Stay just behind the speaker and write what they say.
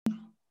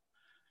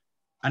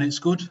and it's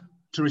good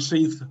to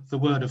receive the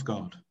word of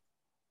God.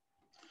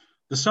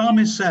 The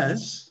psalmist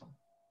says,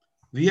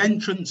 the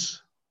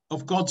entrance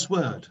of God's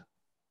word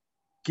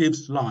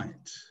gives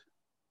light,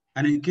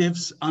 and it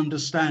gives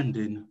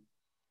understanding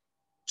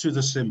to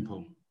the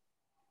simple.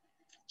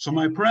 So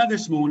my prayer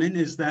this morning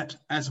is that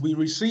as we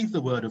receive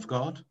the word of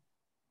God,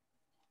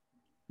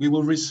 we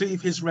will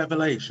receive his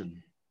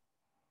revelation.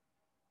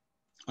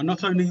 And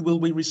not only will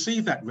we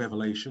receive that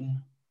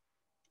revelation,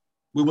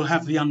 we will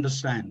have the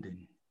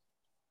understanding.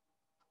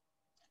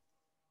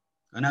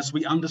 And as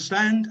we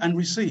understand and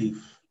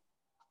receive,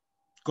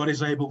 God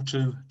is able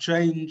to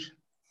change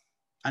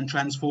and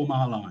transform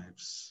our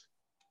lives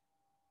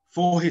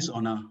for his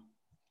honor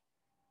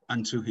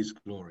and to his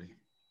glory.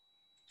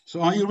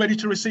 So are you ready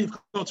to receive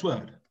God's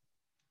word?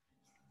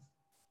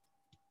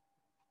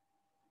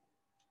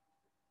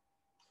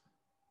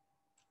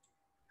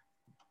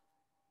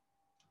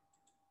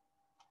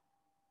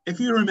 If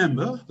you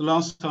remember, the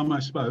last time I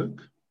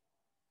spoke,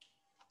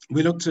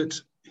 we looked at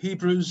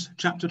Hebrews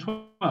chapter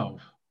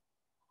 12,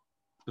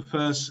 the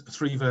first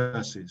 3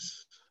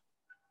 verses.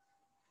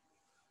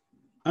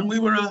 And we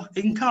were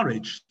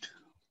encouraged.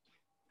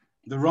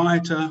 The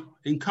writer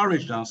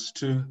encouraged us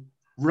to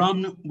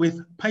run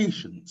with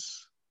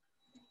patience,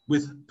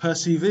 with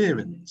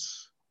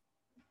perseverance,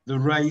 the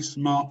race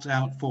marked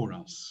out for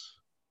us.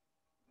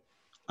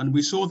 And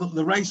we saw that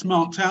the race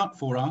marked out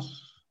for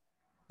us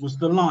was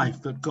the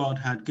life that God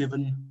had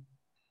given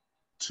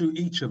to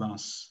each of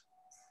us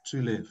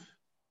to live.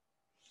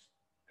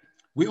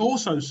 We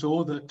also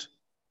saw that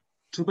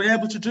to be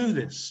able to do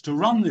this, to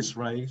run this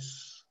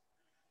race,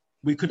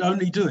 we could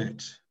only do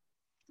it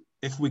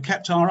if we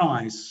kept our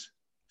eyes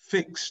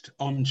fixed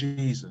on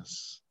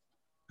Jesus,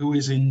 who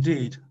is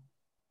indeed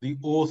the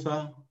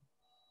author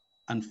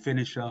and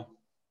finisher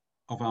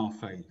of our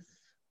faith.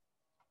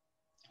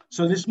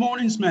 So this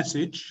morning's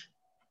message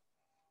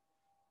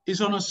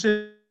is on a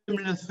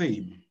similar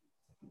theme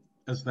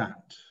as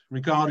that,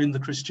 regarding the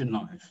Christian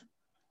life,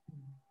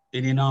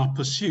 and in our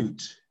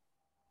pursuit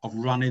of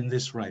running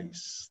this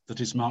race that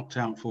is marked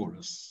out for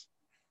us.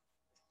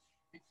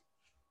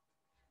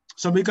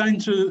 So we're going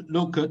to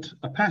look at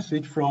a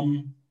passage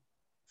from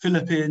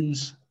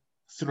Philippians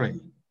 3.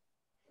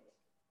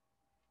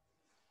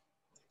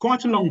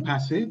 Quite a long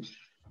passage.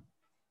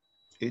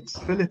 It's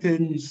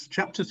Philippians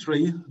chapter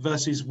 3,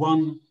 verses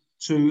 1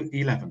 to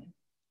 11.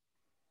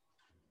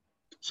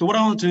 So what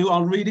I'll do,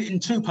 I'll read it in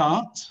 2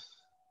 parts,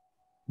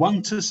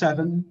 1 to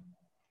 7,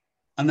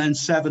 and then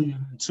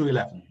 7 to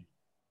 11.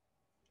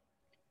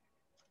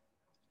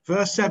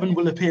 Verse 7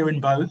 will appear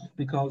in both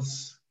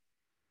because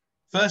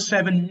verse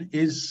 7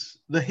 is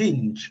the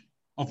hinge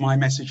of my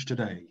message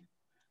today.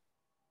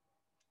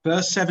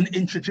 Verse 7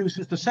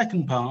 introduces the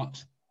second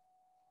part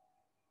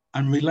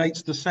and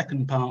relates the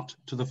second part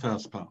to the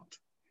first part.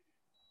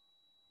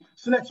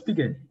 So let's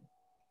begin.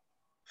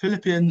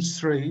 Philippians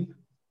 3,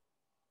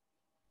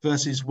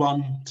 verses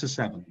 1 to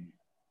 7.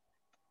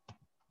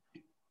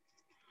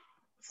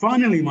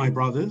 Finally, my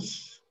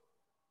brothers,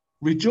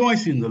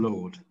 rejoice in the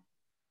Lord.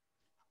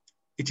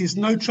 It is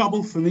no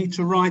trouble for me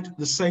to write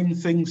the same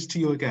things to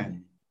you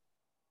again,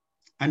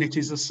 and it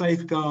is a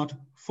safeguard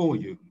for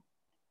you.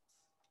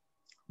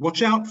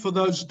 Watch out for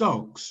those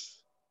dogs,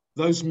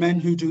 those men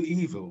who do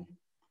evil,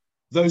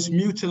 those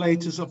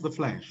mutilators of the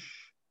flesh.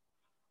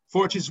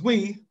 For it is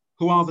we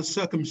who are the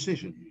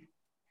circumcision,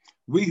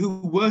 we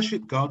who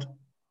worship God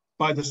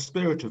by the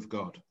Spirit of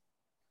God,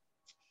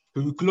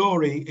 who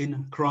glory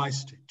in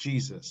Christ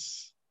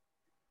Jesus,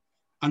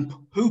 and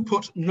who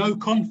put no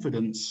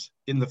confidence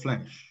in the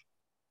flesh,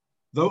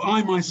 though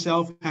I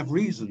myself have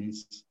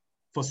reasons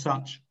for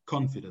such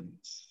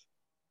confidence.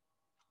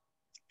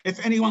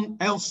 If anyone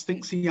else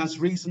thinks he has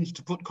reasons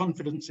to put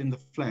confidence in the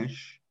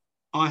flesh,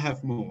 I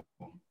have more.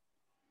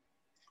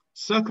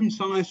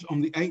 Circumcised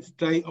on the 8th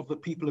day of the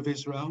people of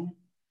Israel,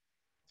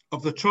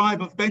 of the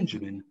tribe of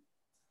Benjamin,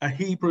 a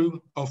Hebrew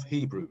of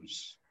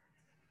Hebrews.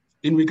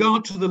 In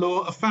regard to the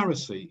law, a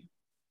Pharisee.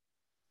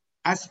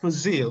 As for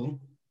zeal,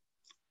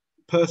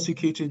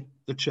 persecuting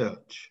the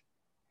church.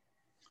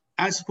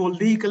 As for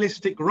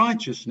legalistic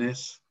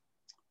righteousness,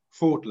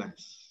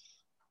 faultless.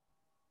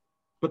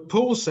 But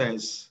Paul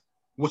says,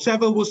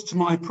 whatever was to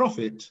my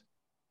profit,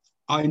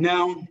 I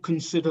now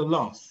consider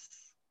loss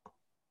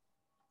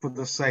for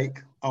the sake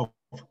of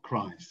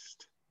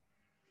Christ.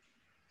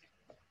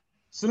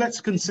 So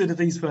let's consider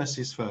these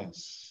verses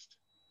first.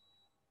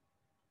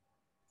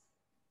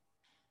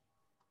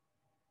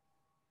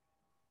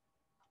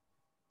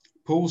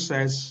 Paul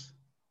says,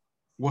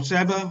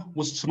 whatever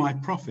was to my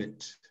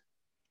profit,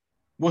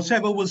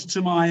 whatever was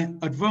to my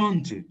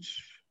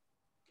advantage.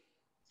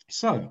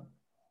 So,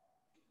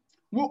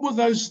 what were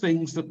those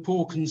things that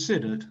Paul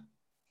considered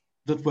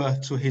that were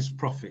to his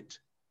profit,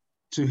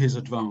 to his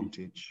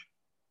advantage?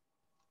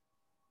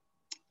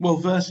 Well,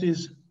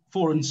 verses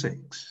 4 and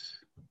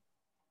 6,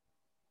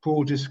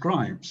 Paul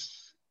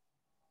describes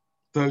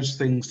those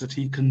things that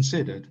he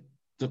considered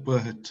that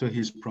were to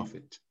his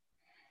profit.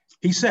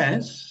 He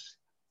says,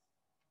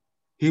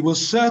 he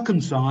was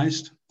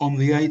circumcised on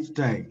the 8th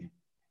day,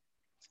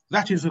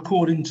 that is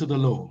according to the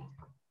law.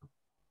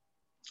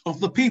 Of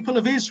the people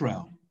of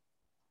Israel,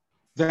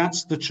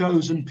 that's the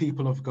chosen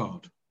people of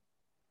God.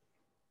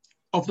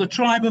 Of the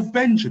tribe of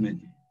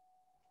Benjamin,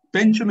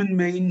 Benjamin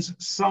means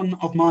son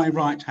of my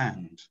right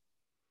hand,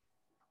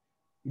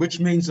 which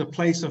means a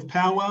place of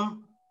power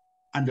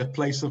and a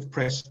place of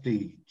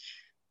prestige.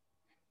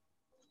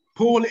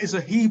 Paul is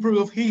a Hebrew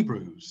of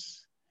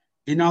Hebrews.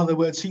 In other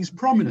words, he's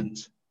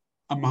prominent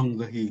among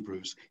the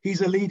Hebrews.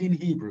 He's a leading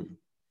Hebrew.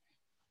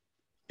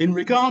 In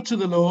regard to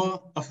the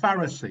law, a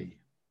Pharisee.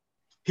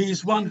 He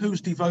is one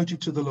who's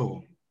devoted to the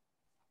law.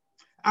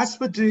 As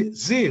for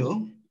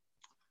zeal,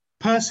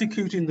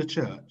 persecuting the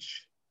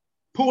church,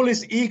 Paul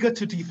is eager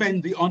to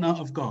defend the honor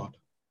of God.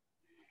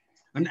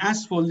 And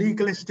as for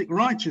legalistic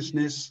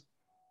righteousness,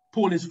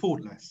 Paul is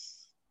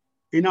faultless.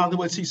 In other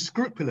words, he's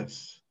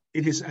scrupulous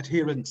in his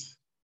adherence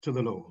to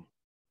the law.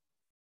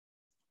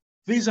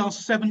 These are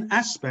 7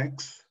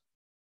 aspects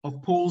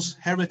of Paul's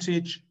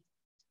heritage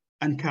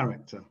and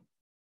character.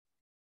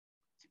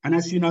 And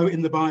as you know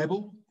in the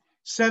Bible,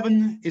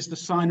 7 is the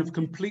sign of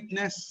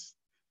completeness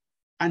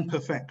and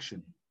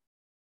perfection.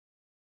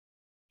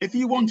 If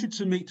you wanted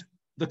to meet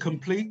the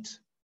complete,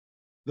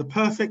 the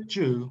perfect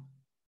Jew,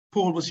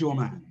 Paul was your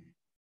man.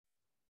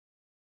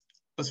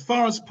 As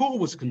far as Paul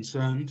was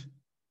concerned,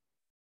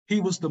 he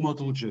was the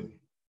model Jew.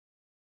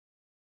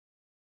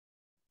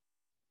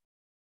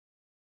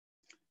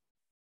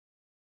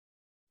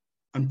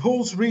 And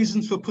Paul's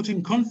reasons for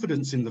putting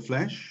confidence in the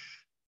flesh,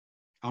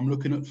 I'm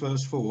looking at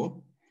verse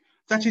 4,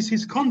 that is,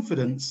 his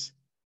confidence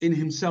in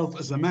himself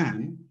as a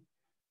man,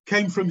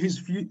 came from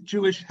his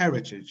Jewish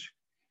heritage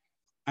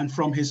and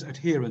from his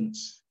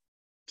adherence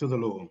to the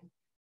law.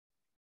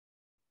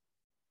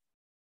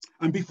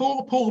 And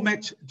before Paul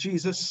met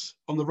Jesus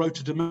on the road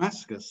to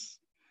Damascus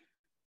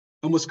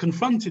and was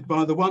confronted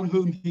by the one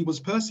whom he was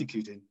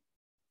persecuting,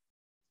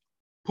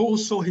 Paul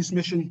saw his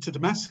mission to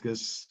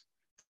Damascus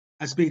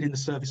as being in the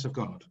service of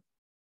God.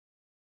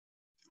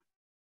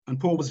 And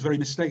Paul was very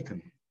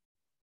mistaken.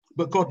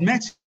 But God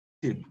met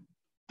him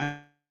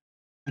and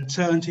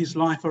turned his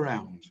life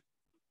around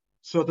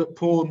so that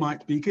Paul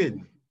might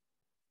begin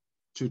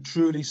to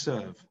truly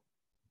serve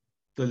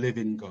the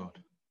living God.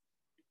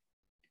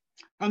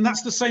 And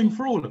that's the same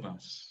for all of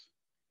us.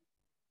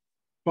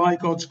 By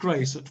God's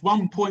grace, at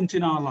one point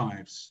in our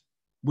lives,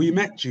 we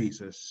met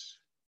Jesus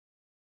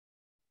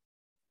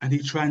and he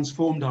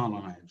transformed our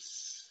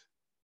lives.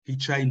 He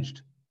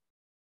changed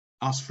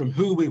us from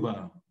who we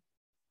were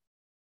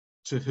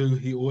to who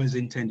he always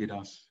intended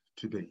us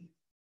to be.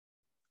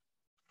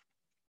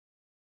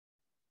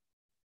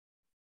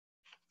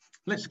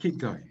 Let's keep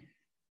going.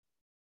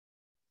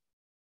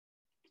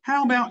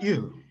 How about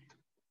you?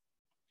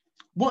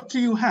 What do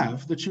you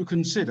have that you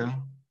consider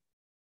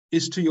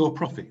is to your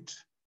profit,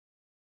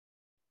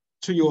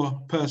 to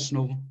your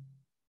personal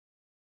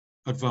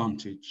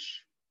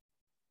advantage?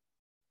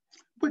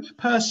 Which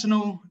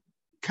personal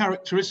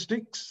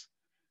characteristics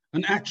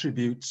and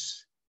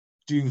attributes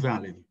do you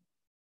value?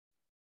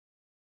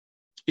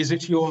 Is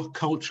it your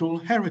cultural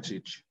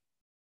heritage?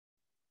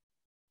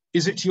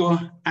 Is it your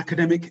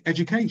academic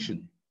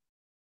education?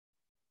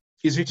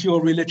 Is it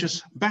your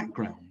religious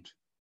background?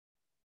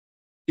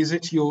 Is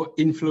it your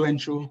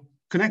influential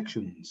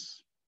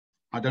connections?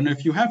 I don't know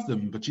if you have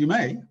them, but you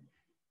may.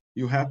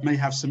 You may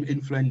have some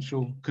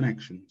influential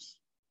connections.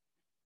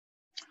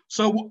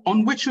 So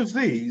on which of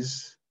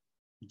these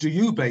do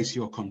you base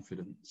your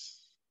confidence?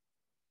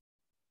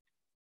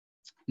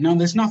 Now,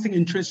 there's nothing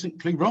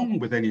intrinsically wrong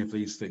with any of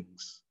these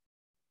things,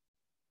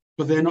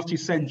 but they're not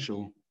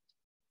essential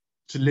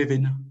to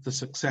living the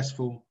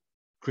successful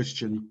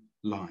Christian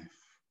life.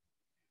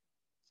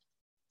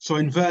 So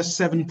in verse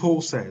 7,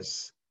 Paul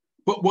says,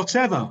 "But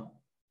whatever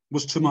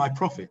was to my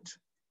profit,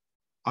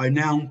 I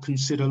now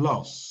consider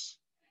loss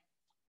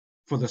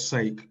for the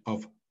sake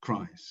of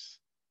Christ."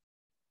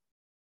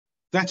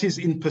 That is,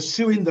 in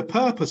pursuing the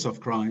purpose of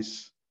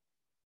Christ,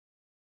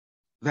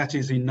 that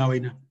is, in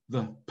knowing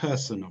the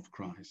person of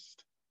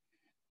Christ.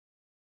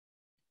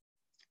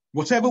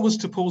 Whatever was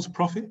to Paul's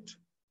profit,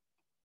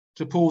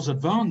 to Paul's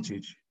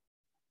advantage,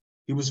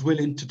 he was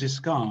willing to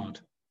discard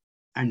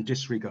and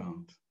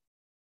disregard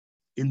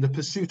in the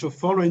pursuit of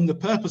following the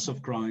purpose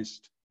of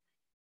Christ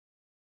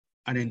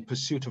and in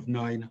pursuit of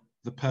knowing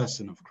the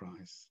person of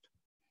Christ.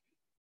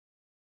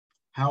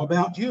 How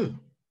about you?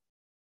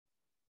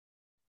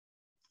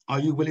 Are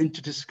you willing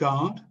to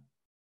discard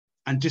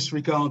and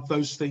disregard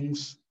those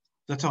things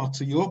that are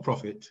to your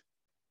profit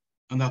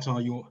and that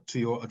are to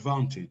your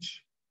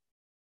advantage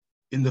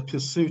in the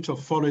pursuit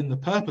of following the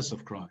purpose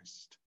of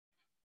Christ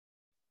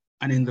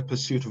and in the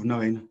pursuit of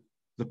knowing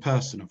the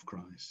person of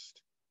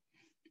Christ?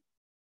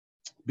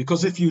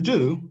 Because if you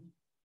do,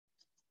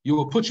 you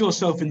will put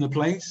yourself in the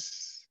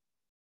place,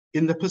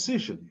 in the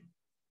position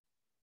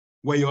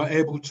where you are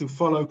able to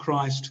follow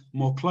Christ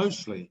more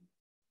closely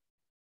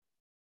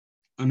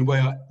and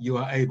where you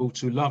are able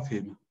to love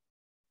him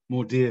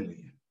more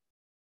dearly.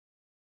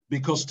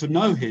 Because to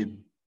know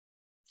him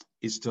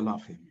is to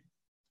love him.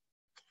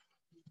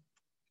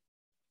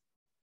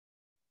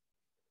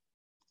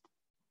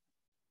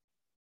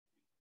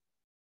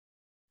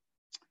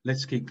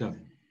 Let's keep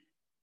going.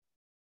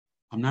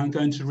 I'm now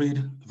going to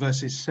read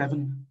verses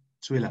 7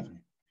 to 11.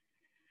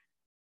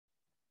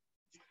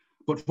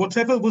 But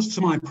whatever was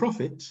to my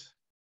profit,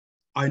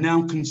 I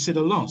now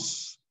consider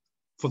loss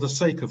for the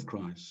sake of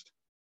Christ.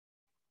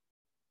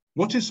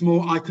 What is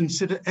more, I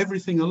consider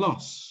everything a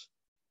loss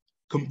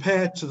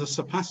compared to the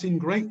surpassing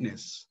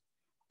greatness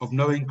of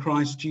knowing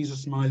Christ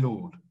Jesus my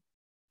Lord,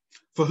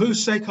 for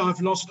whose sake I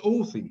have lost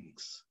all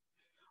things.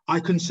 I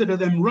consider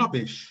them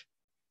rubbish,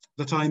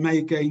 that I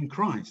may gain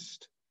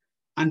Christ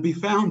and be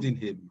found in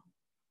him,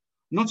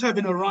 not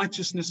having a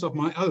righteousness of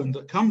my own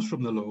that comes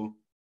from the law,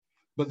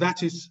 but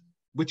that is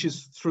which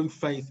is through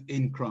faith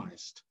in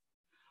Christ,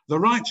 the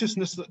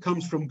righteousness that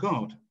comes from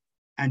God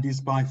and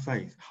is by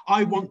faith.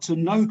 I want to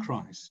know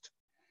Christ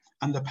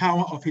and the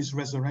power of his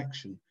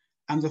resurrection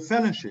and the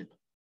fellowship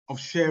of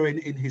sharing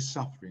in his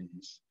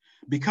sufferings,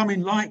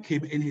 becoming like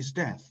him in his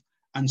death,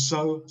 and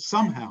so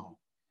somehow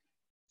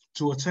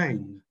to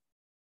attain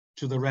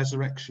to the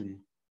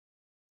resurrection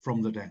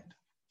from the dead.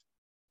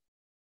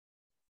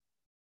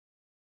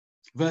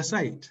 Verse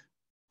 8,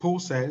 Paul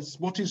says,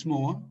 what is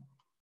more,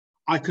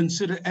 I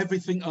consider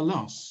everything a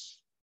loss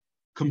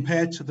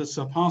compared to the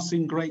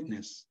surpassing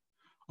greatness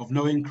of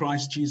knowing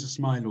Christ Jesus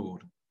my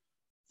Lord,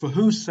 for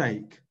whose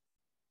sake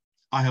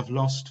I have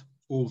lost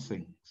all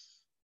things.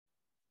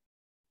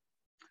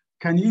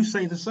 Can you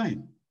say the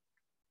same?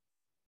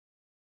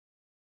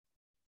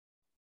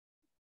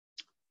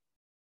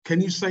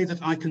 Can you say that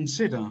I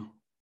consider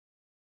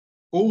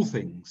all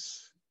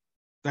things,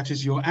 that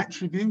is your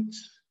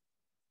attributes,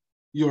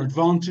 your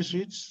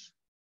advantages,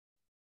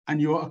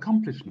 and your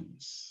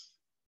accomplishments?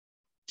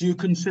 Do you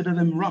consider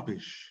them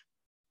rubbish,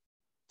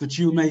 that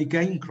you may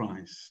gain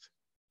Christ,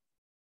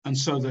 and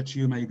so that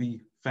you may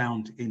be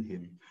found in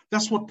him?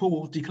 That's what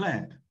Paul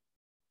declared.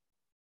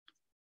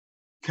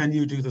 Can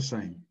you do the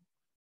same?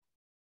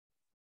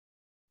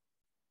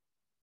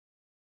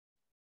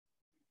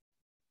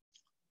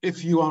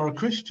 If you are a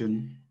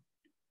Christian,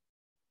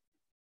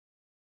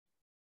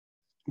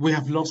 we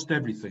have lost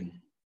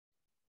everything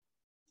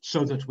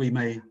so that we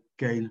may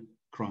gain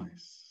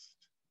Christ.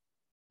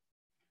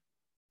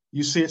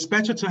 You see, it's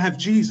better to have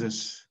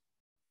Jesus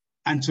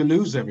and to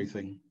lose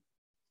everything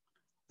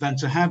than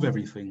to have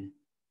everything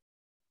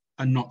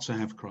and not to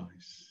have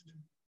Christ.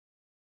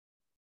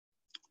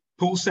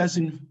 Paul says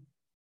in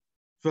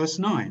verse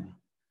 9,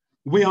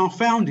 we are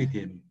found in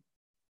him,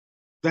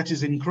 that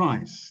is in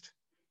Christ,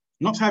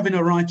 not having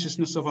a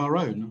righteousness of our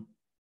own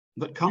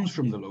that comes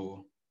from the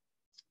law,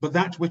 but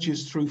that which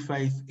is through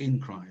faith in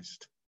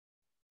Christ,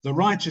 the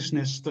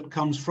righteousness that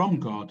comes from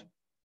God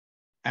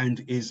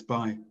and is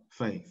by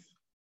faith.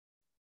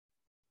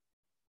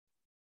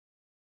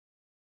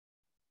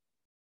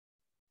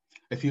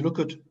 If you look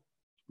at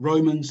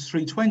Romans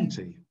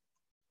 3:20,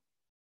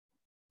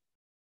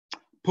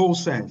 Paul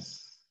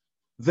says,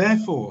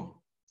 therefore,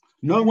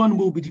 no one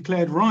will be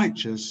declared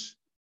righteous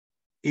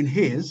in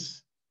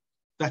his,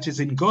 that is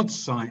in God's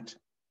sight,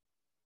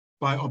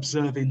 by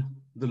observing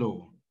the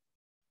law.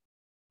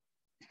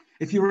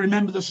 If you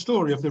remember the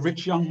story of the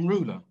rich young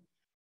ruler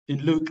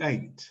in Luke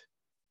 8,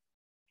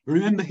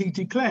 remember he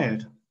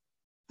declared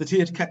that he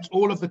had kept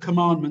all of the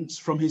commandments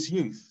from his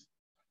youth.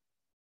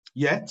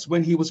 Yet,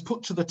 when he was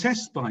put to the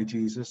test by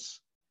Jesus,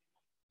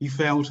 he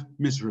failed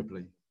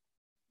miserably.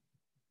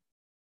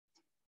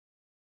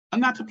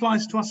 And that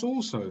applies to us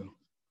also.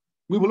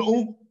 We will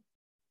all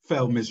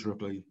fail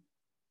miserably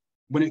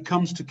when it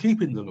comes to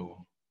keeping the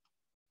law,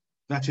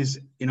 that is,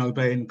 in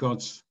obeying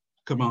God's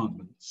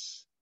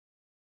commandments.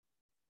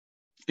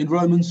 In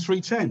Romans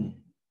 3:10,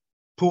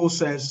 Paul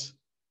says,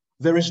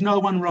 there is no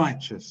one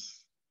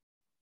righteous,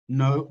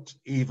 not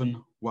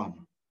even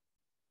one.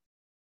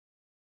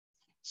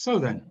 So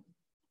then,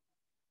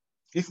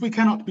 if we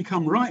cannot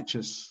become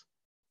righteous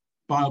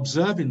by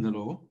observing the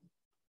law,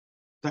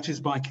 that is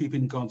by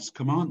keeping God's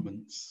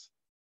commandments,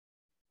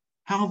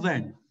 how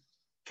then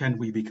can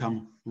we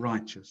become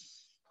righteous?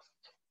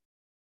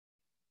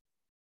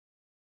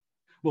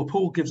 Well,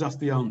 Paul gives us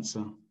the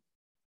answer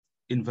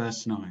in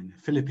verse 9,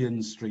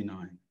 Philippians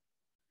 3:9.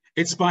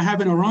 It's by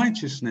having a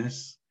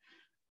righteousness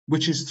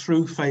which is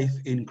through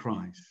faith in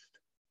Christ,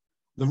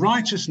 the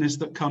righteousness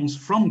that comes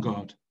from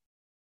God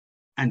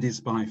and is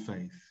by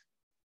faith.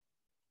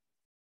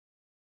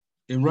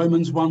 In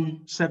Romans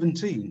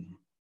 1:17,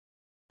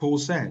 Paul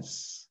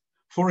says,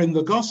 for in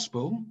the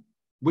gospel,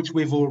 which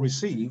we've all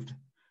received,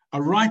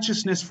 a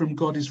righteousness from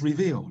God is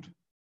revealed,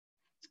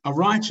 a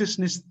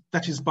righteousness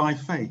that is by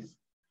faith,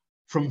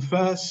 from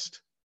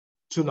first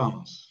to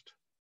last.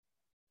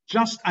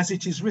 Just as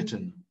it is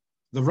written,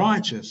 the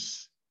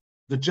righteous,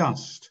 the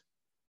just,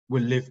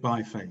 will live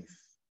by faith.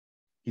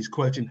 He's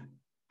quoting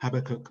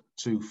Habakkuk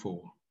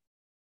 2:4.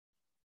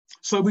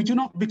 So we do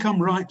not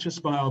become righteous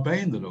by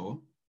obeying the law,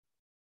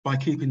 by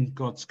keeping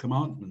God's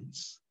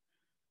commandments.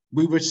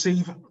 We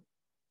receive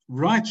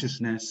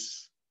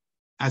righteousness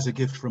as a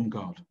gift from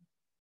God.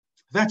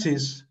 That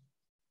is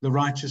the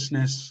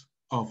righteousness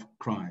of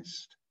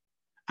Christ.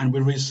 And we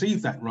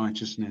receive that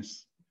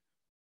righteousness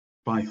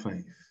by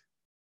faith.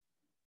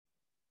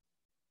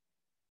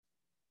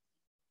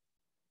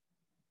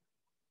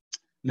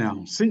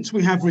 Now, since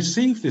we have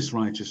received this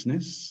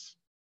righteousness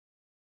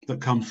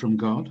that comes from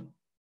God,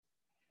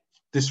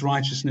 this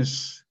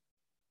righteousness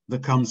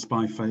that comes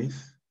by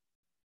faith,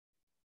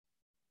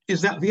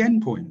 is that the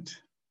end point?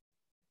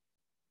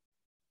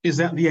 Is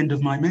that the end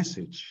of my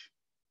message?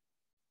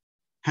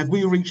 Have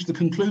we reached the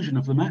conclusion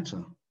of the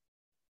matter?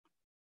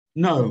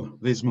 No,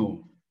 there's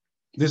more.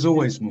 There's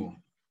always more.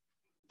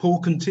 Paul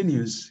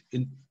continues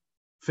in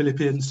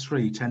Philippians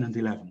 3, 10 and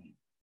 11.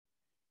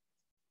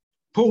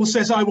 Paul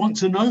says, I want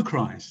to know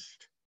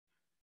Christ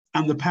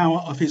and the power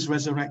of his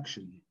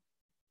resurrection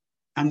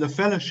and the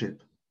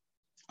fellowship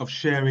of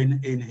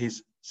sharing in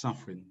his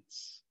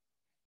sufferings.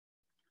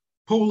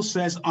 Paul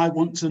says, I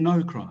want to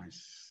know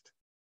Christ.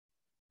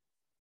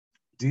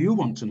 Do you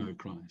want to know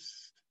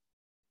Christ?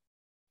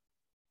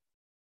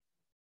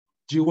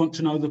 Do you want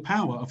to know the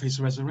power of his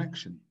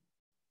resurrection?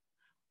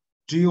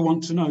 Do you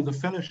want to know the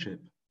fellowship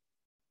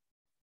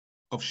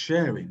of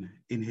sharing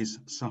in his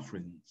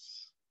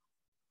sufferings?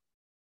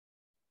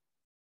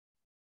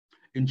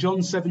 In John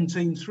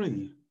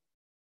 17:3,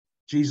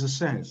 Jesus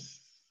says,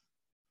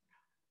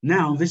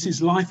 now this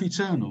is life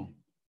eternal,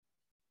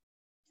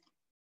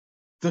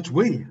 that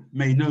we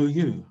may know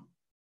you,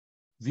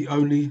 the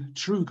only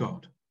true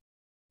God,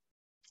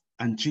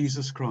 and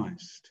Jesus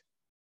Christ,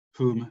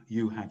 whom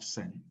you have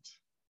sent.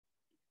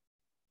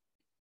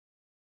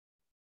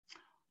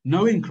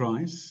 Knowing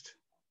Christ,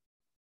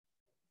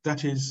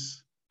 that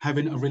is,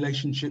 having a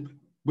relationship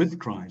with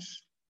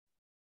Christ,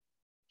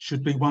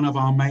 should be one of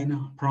our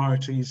main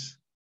priorities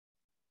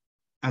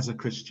as a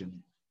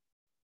Christian.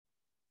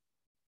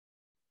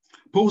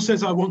 Paul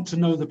says, I want to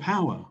know the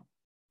power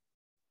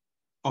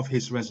of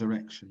his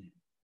resurrection.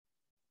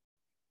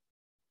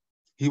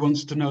 He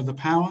wants to know the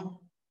power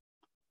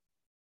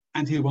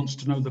and he wants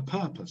to know the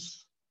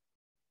purpose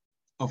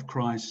of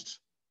Christ's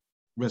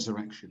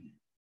resurrection.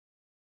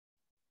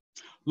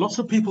 Lots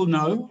of people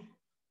know,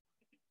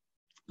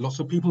 lots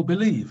of people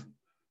believe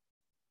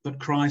that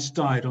Christ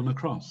died on the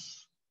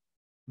cross.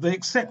 They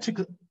accept it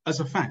as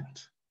a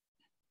fact.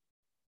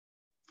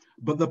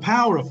 But the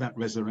power of that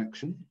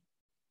resurrection,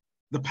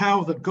 the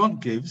power that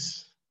God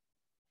gives,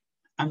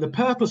 and the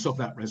purpose of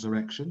that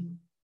resurrection,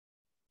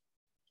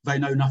 they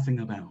know nothing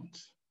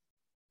about.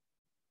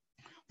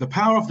 The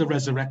power of the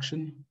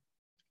resurrection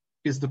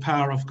is the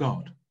power of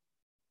God,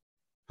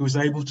 who is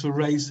able to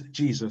raise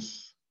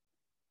Jesus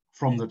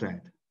from the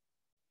dead.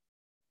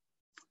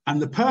 And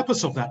the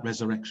purpose of that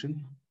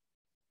resurrection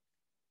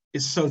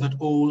is so that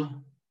all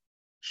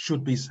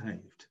should be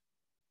saved.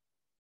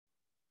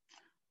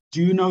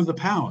 Do you know the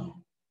power?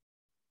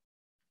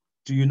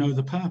 Do you know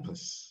the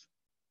purpose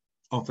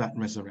of that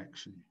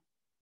resurrection?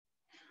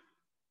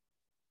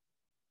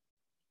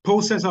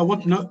 Paul says, I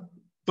want to know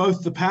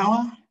both the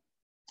power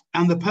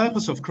and the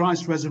purpose of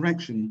Christ's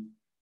resurrection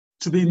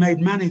to be made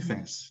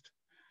manifest,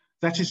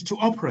 that is, to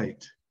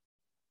operate,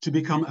 to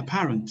become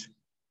apparent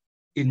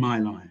in my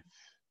life.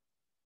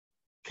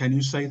 Can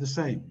you say the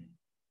same?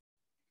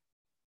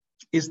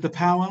 Is the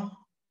power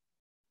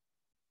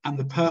and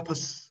the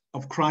purpose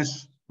of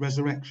Christ's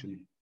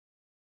resurrection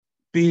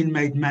being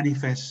made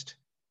manifest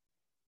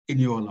in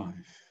your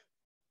life?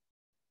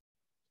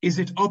 Is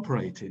it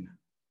operating?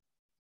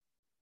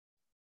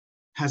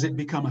 Has it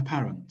become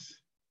apparent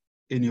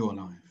in your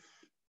life?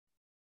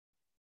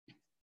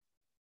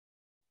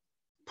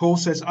 Paul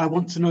says, I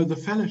want to know the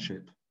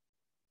fellowship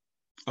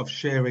of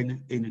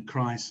sharing in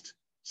Christ's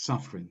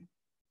suffering.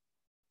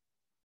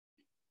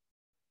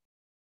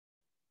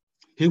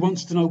 He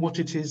wants to know what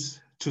it is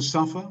to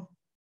suffer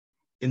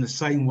in the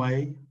same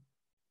way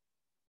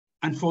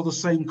and for the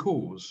same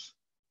cause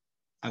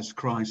as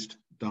Christ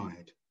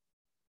died.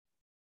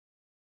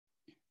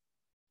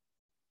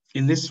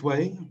 In this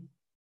way,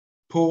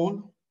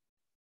 Paul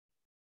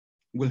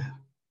will,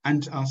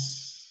 and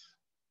us,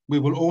 we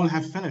will all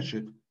have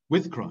fellowship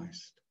with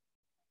Christ.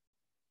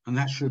 And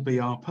that should be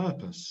our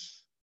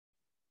purpose.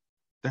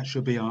 That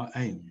should be our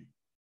aim.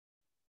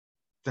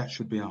 That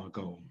should be our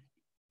goal.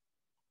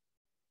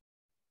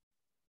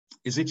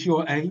 Is it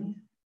your aim?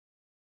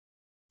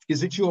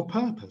 Is it your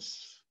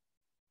purpose?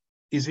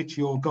 Is it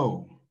your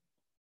goal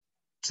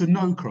to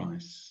know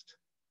Christ,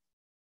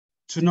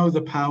 to know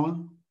the power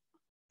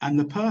and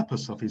the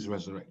purpose of his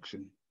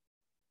resurrection,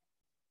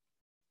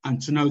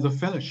 and to know the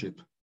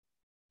fellowship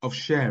of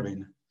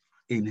sharing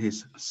in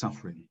his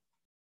suffering?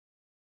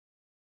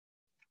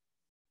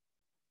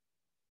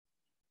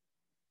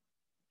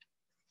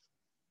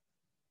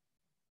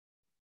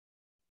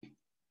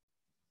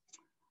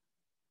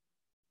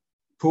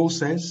 Paul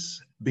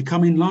says,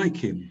 becoming like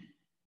him,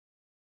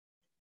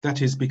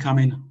 that is,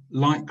 becoming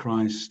like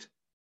Christ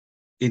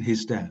in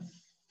his death,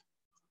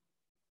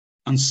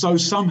 and so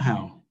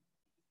somehow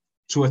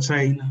to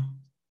attain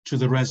to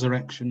the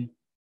resurrection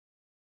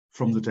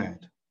from the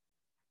dead.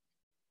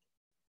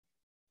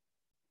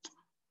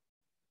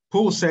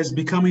 Paul says,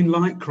 becoming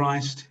like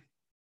Christ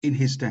in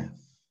his death.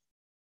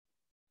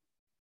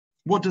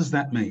 What does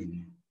that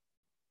mean?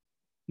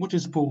 What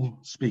is Paul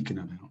speaking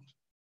about?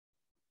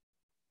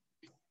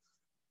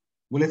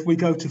 Well, if we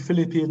go to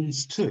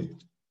Philippians 2,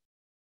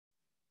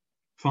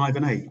 5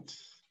 and 8,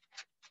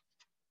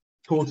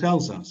 Paul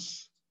tells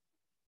us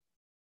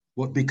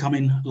what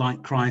becoming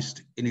like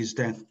Christ in his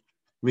death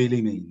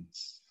really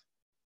means.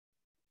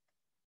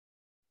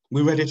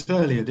 We read it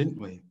earlier, didn't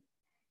we?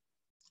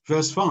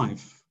 Verse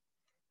 5,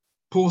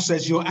 Paul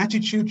says, your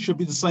attitude should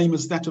be the same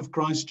as that of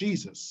Christ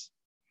Jesus,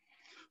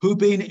 who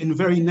being in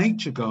very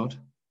nature God,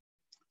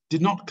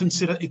 did not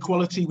consider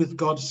equality with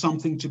God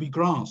something to be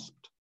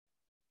grasped,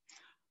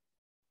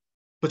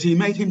 but he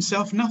made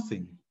himself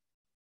nothing,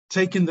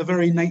 taking the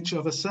very nature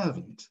of a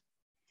servant,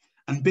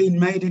 and being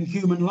made in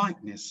human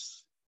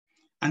likeness,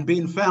 and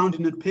being found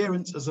in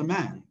appearance as a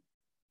man,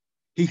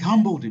 he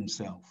humbled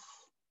himself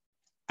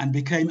and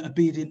became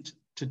obedient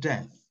to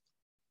death,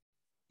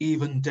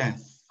 even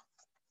death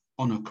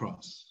on a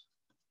cross.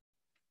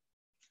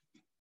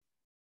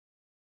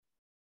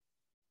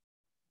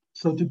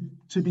 So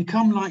to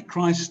become like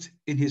Christ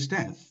in his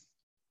death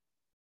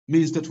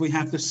means that we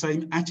have the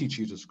same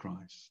attitude as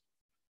Christ.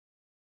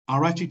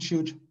 Our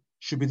attitude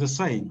should be the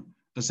same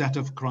as that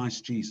of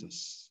Christ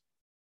Jesus.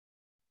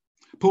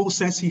 Paul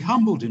says he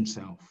humbled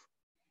himself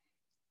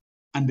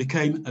and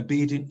became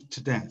obedient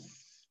to death,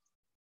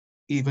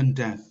 even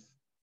death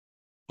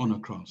on a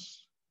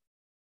cross.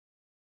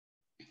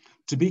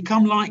 To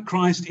become like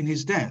Christ in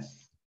his death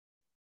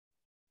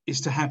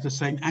is to have the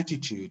same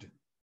attitude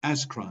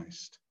as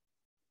Christ.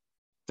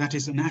 That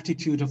is an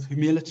attitude of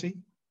humility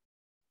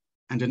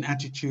and an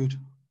attitude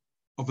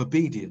of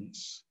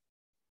obedience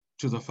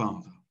to the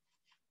Father.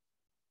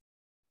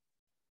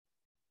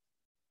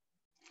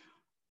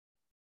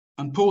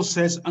 And Paul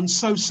says, and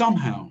so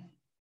somehow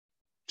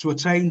to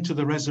attain to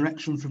the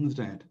resurrection from the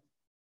dead.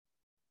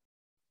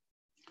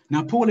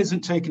 Now, Paul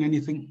isn't taking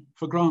anything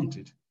for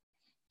granted.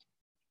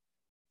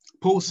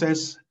 Paul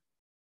says,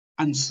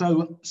 and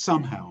so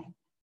somehow.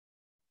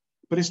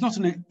 But it's not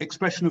an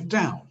expression of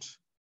doubt,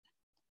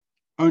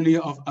 only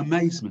of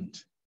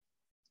amazement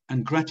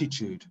and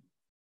gratitude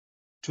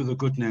to the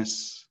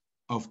goodness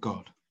of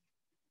God.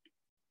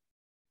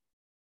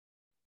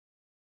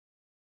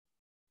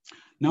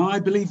 Now, I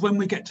believe when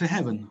we get to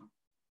heaven,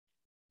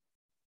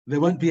 there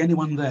won't be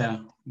anyone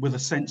there with a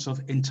sense of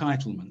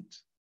entitlement.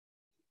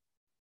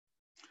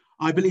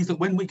 I believe that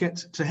when we get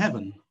to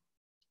heaven,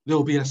 there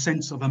will be a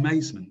sense of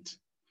amazement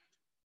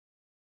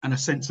and a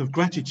sense of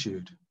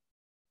gratitude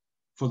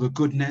for the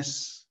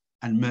goodness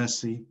and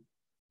mercy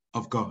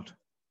of God.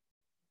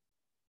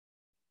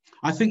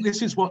 I think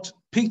this is what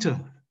Peter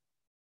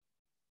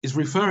is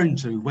referring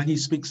to when he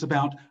speaks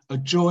about a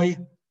joy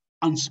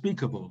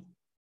unspeakable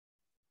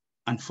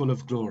and full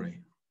of glory.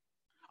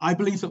 I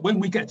believe that when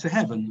we get to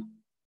heaven,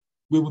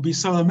 we will be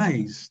so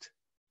amazed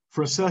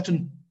for a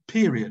certain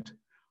period,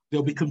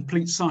 there'll be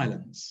complete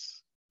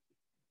silence.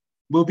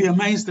 We'll be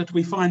amazed that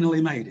we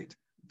finally made it,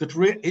 that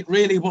it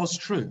really was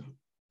true,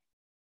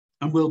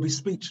 and we'll be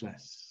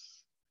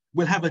speechless.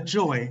 We'll have a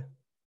joy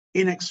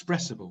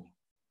inexpressible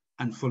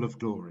and full of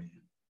glory.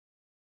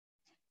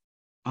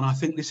 And I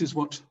think this is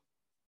what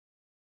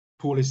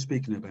Paul is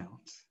speaking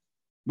about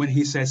when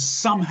he says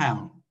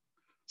somehow,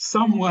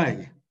 some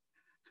way,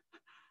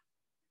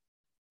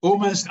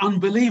 almost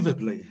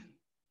unbelievably,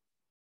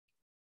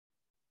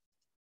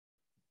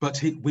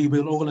 but we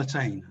will all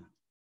attain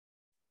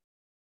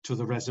to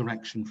the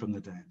resurrection from the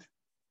dead.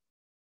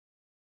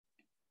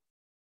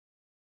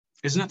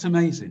 Isn't that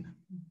amazing?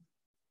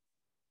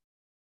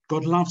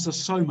 God loves us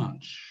so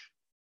much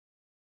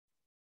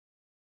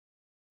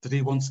that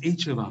he wants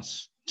each of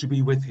us to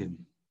be with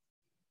him.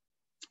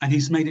 And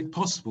he's made it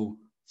possible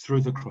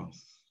through the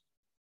cross.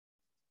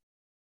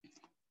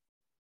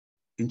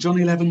 In John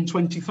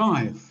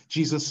 11:25,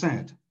 Jesus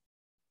said,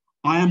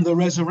 I am the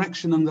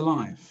resurrection and the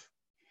life.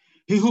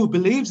 He who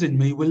believes in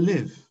me will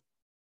live,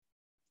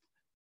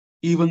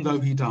 even though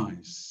he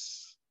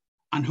dies.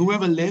 And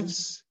whoever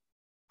lives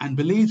and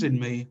believes in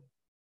me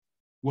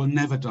will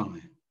never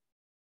die.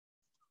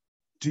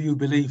 Do you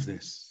believe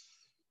this?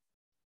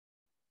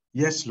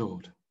 Yes,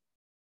 Lord,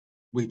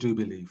 we do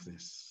believe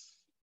this.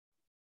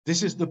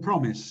 This is the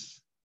promise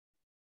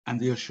and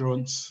the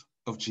assurance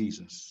of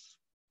Jesus.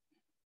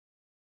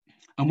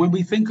 And when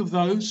we think of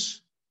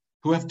those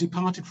who have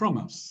departed from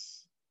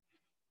us,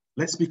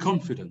 let's be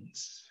confident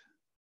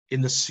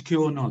in the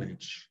secure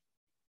knowledge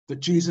that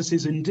Jesus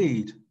is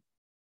indeed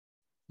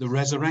the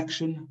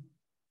resurrection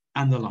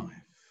and the life.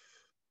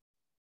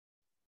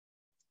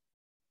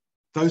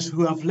 Those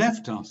who have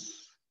left us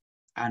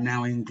are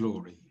now in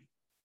glory.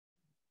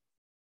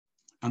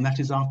 And that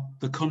is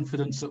the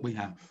confidence that we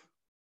have.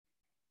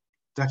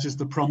 That is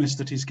the promise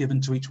that is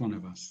given to each one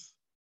of us.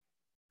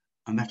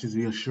 And that is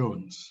the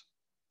assurance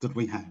that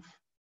we have.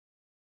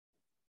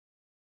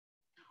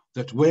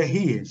 That where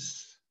he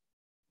is,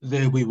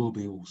 there we will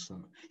be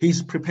also.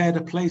 He's prepared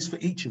a place for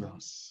each of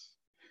us,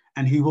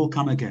 and he will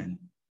come again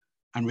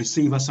and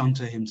receive us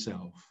unto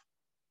himself.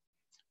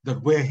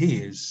 That where he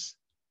is,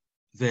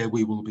 there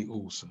we will be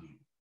also.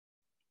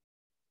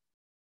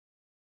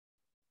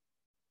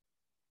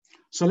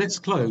 So let's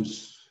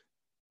close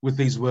with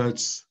these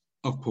words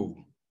of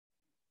Paul.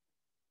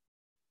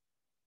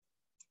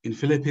 In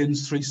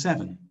Philippians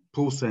 3:7,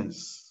 Paul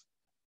says,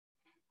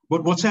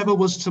 But whatever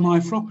was to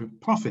my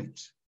profit,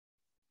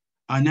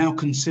 I now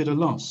consider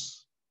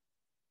loss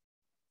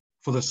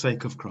for the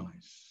sake of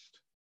Christ.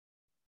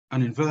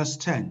 And in verse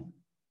 10,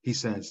 he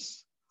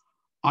says,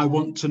 I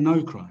want to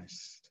know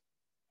Christ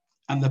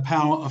and the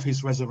power of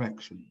his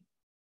resurrection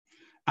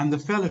and the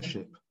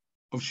fellowship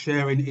of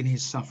sharing in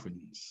his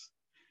sufferings,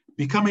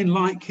 becoming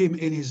like him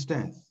in his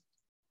death,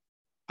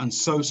 and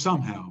so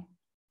somehow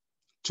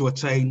to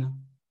attain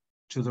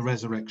to the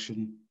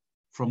resurrection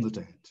from the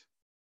dead.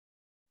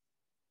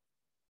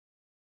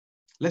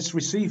 Let's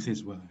receive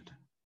his word.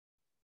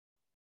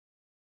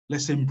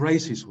 Let's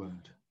embrace his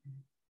word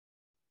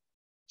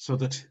so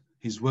that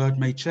his word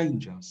may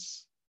change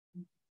us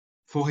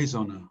for his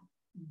honor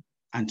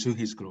and to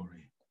his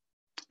glory.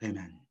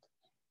 Amen.